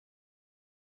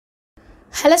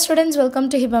Hello students, welcome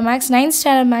to Hiba Max 9th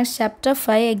standard Max chapter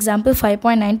 5 example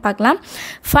 5.9 பார்க்கலாம்.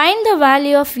 Find the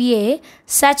value of A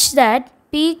such that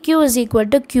PQ is equal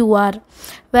to QR,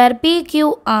 where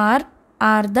PQR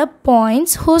are the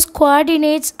points whose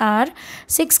coordinates are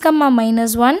 6,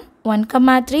 -1, 1,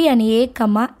 3 and A,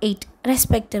 8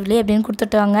 respectively அப்படின்னு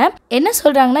கொடுத்துட்டாங்க. என்ன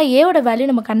சொல்கிறாங்கன்னா ஏவோட value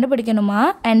நம்ம கண்டுபிடிக்கணுமா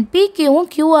and பிக்யூவும்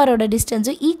கியூஆரோட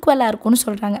டிஸ்டன்ஸும் ஈக்குவலாக இருக்கும்னு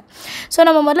சொல்கிறாங்க. ஸோ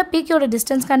நம்ம முதல்ல பிக்யூவோட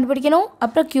டிஸ்டன்ஸ் கண்டுபிடிக்கணும்,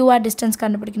 அப்புறம் கியூஆர் டிஸ்டன்ஸ்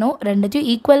கண்டுபிடிக்கணும். ரெண்டுத்தையும்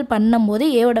ஈக்குவல் பண்ணும்போது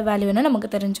ஏவோட வேல்யூன்னு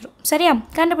நமக்கு தெரிஞ்சிடும். சரியா,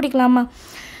 கண்டுபிடிக்கலாமா?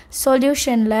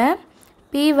 சொல்யூஷனில்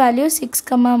P value 6,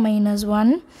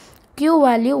 -1, Q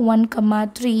value 1,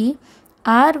 3,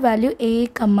 R value A,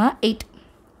 8.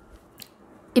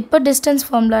 இப்போ டிஸ்டன்ஸ்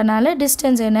ஃபார்முலானால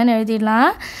டிஸ்டன்ஸ் என்னன்னு எழுதிடலாம்.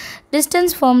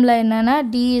 டிஸ்டன்ஸ் ஃபார்முலா என்னென்னா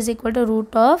d is equal to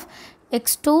root of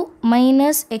x2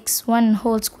 minus x1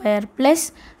 whole square plus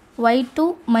y2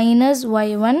 minus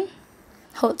y1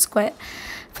 whole square.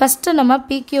 First நம்ம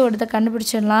பிக்யூவோடதை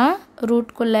கண்டுபிடிச்சிடலாம்.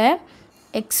 ரூட்குள்ளே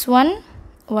x1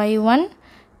 y1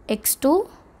 x2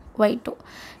 y2.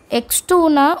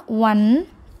 x2னா 1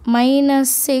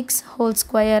 minus 6 whole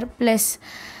square plus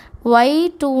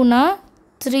y2னா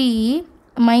 3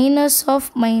 minus of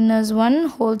 -1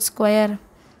 whole square.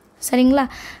 சரிங்களா,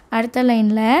 அடுத்த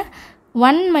லைனில்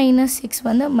 1 minus 6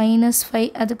 வந்து -5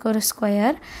 அதுக்கு ஒரு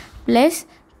square plus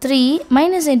 3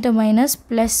 minus into minus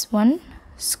plus 1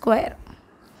 square.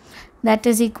 That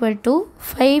is equal to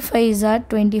 5 5s are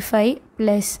 25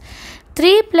 plus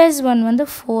 3 plus 1 வந்து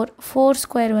 4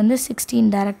 square வந்து 16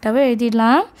 டைரெக்டாகவே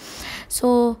எழுதிடலாம். ஸோ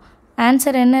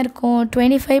ஆன்சர் என்ன இருக்கும்?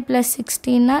 25 plus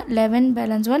 16னா 11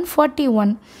 பேலன்ஸ் 1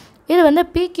 41. இது வந்து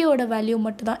பிக்யூவோட வேல்யூ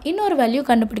மட்டும்தான். இன்னொரு வேல்யூ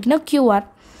கண்டுபிடிக்கணும், QR.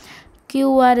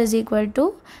 QR is equal to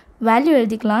value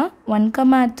எழுதிக்கலாம் 1,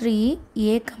 3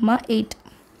 A, 8.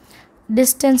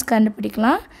 டிஸ்டன்ஸ்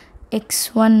கண்டுபிடிக்கலாம்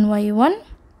x1 y1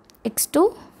 x2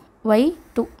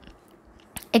 y2.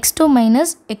 x2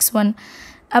 minus x1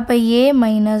 அப்போ A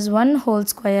 -1 whole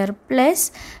square plus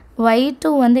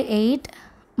y2 வந்து 8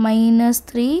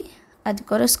 -3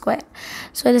 அதுக்கு ஒரு ஸ்கொயர்.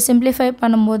 ஸோ இதை சிம்பிளிஃபை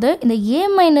பண்ணும்போது இந்த A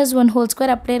 -1 ஹோல்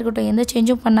ஸ்கொயர் அப்படியே இருக்கட்டும், எந்த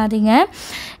சேஞ்சும் பண்ணாதீங்க.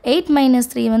 8 -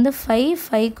 3 வந்து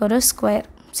 5 ஒரு ஸ்கொயர்.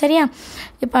 சரியா,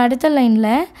 இப்போ அடுத்த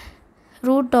லைனில்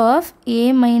root of A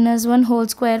 -1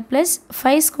 whole square plus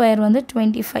 5 square வந்து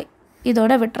 25.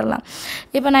 இதோட விட்டுறலாம்.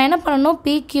 இப்போ நான் என்ன பண்ணணும்,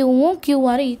 பிக்யூவும்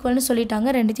கியூஆரும் ஈக்குவல்னு சொல்லிட்டாங்க,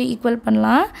 ரெண்டுத்தையும் ஈக்குவல்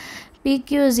பண்ணலாம்.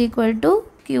 பிக்யூ is equal to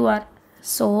QR.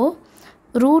 So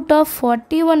root of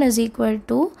 41 is equal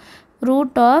to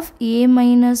root of A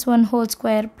 -1 whole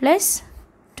square plus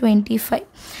 25.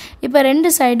 இப்போ ரெண்டு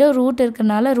சைடும் ரூட்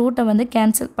இருக்கிறனால ரூட்டை வந்து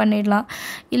கேன்சல் பண்ணிடலாம்.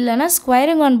 இல்லைனா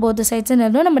ஸ்கொயரிங் ஆன் போத் சைட்ஸ்ன்னு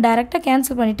எழுதும், நம்ம டேரெக்டாக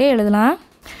கேன்சல் பண்ணிகிட்டே எழுதலாம்.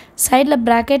 சைடில்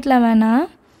ப்ராக்கெட்டில் வேணால்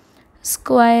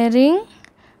ஸ்கொயரிங்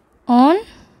ஆன்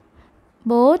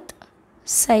போத்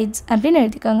சைட்ஸ் அப்படின்னு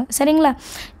எழுதிக்கோங்க. சரிங்களா,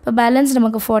 இப்போ பேலன்ஸ்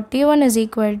நமக்கு 41 is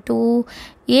equal to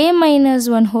A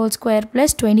 -1 whole square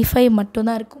plus 25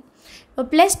 மட்டும்தான் இருக்கும். இப்போ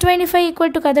plus 25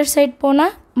 equal to other side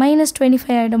போனால்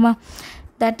 -25 ஆகிடுமா?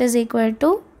 That is equal to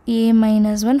A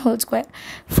 -1 whole square.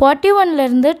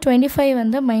 41லேருந்து 25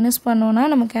 வந்து மைனஸ் பண்ணோன்னா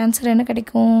நமக்கு ஆன்சர் என்ன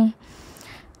கிடைக்கும்?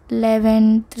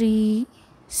 11 3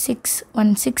 6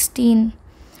 1 16.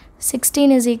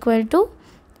 16 is equal to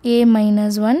A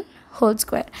 -1 whole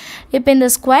square. இப்போ இந்த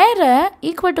ஸ்கொயரை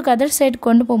ஈக்குவல் டு அதர் சைடு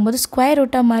கொண்டு போகும்போது ஸ்கொயர்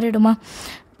ரூட்டாக மாறிடுமா?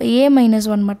 A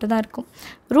 -1 மட்டும் தான் இருக்கும்.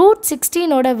 ரூட்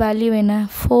 16ஓட வேல்யூ என்ன?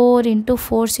 4 ×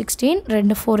 4 16.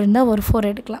 2 4 இருந்தால் ஒரு 4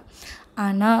 எடுக்கலாம்.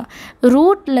 ஆனால்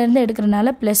ரூட்லேருந்து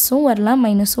எடுக்கிறனால ப்ளஸ்ஸும் வரலாம்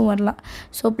மைனஸும் வரலாம்.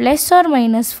 So plus R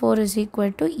 -4 is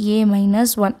equal to A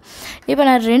 -1. இப்போ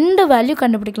நான் ரெண்டு வேல்யூ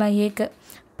கண்டுபிடிக்கலாம் ஏக்கு.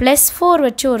 +4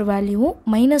 வச்சு ஒரு வேல்யூவும்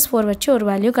 -4 வச்சு ஒரு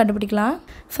வேல்யூ கண்டுபிடிக்கலாம்.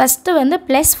 ஃபஸ்ட்டு வந்து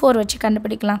 +4 வச்சு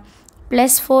கண்டுபிடிக்கலாம்.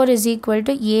 +4 இஸ் ஈக்குவல்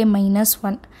டு A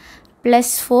 -1.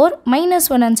 +4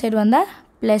 -1 அந்த சைடு வந்தால்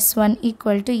 +1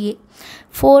 equal to A.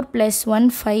 4 + 1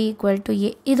 5 equal to A.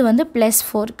 இது வந்து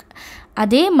 +4க்கு.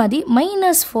 அதே மாதிரி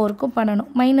 -4க்கும் பண்ணணும்.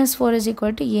 -4 இஸ்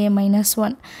ஈக்குவல் டு A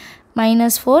 -1.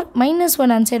 -4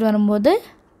 -1 அந்த சைடு வரும்போது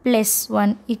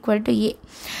 +1 ஈக்குவல் டு A.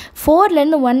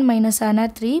 4லேருந்து 1 மைனஸ்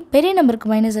ஆனால் 3, பெரிய நம்பருக்கு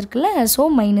மைனஸ் இருக்குல்ல, ஸோ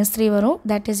 -3 வரும்.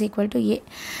 That is equal to A.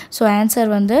 So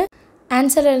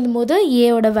answer எழுதும்போது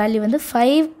ஏவோட வேல்யூ வந்து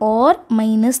 5 or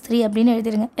 -3 அப்படின்னு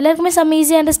எழுதிடுங்க. எல்லாருக்குமே செம்ம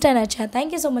ஈஸியாக அண்டர்ஸ்டாண்ட் ஆச்சா?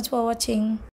 தேங்க்யூ ஸோ மச் ஃபார் வாட்சிங்.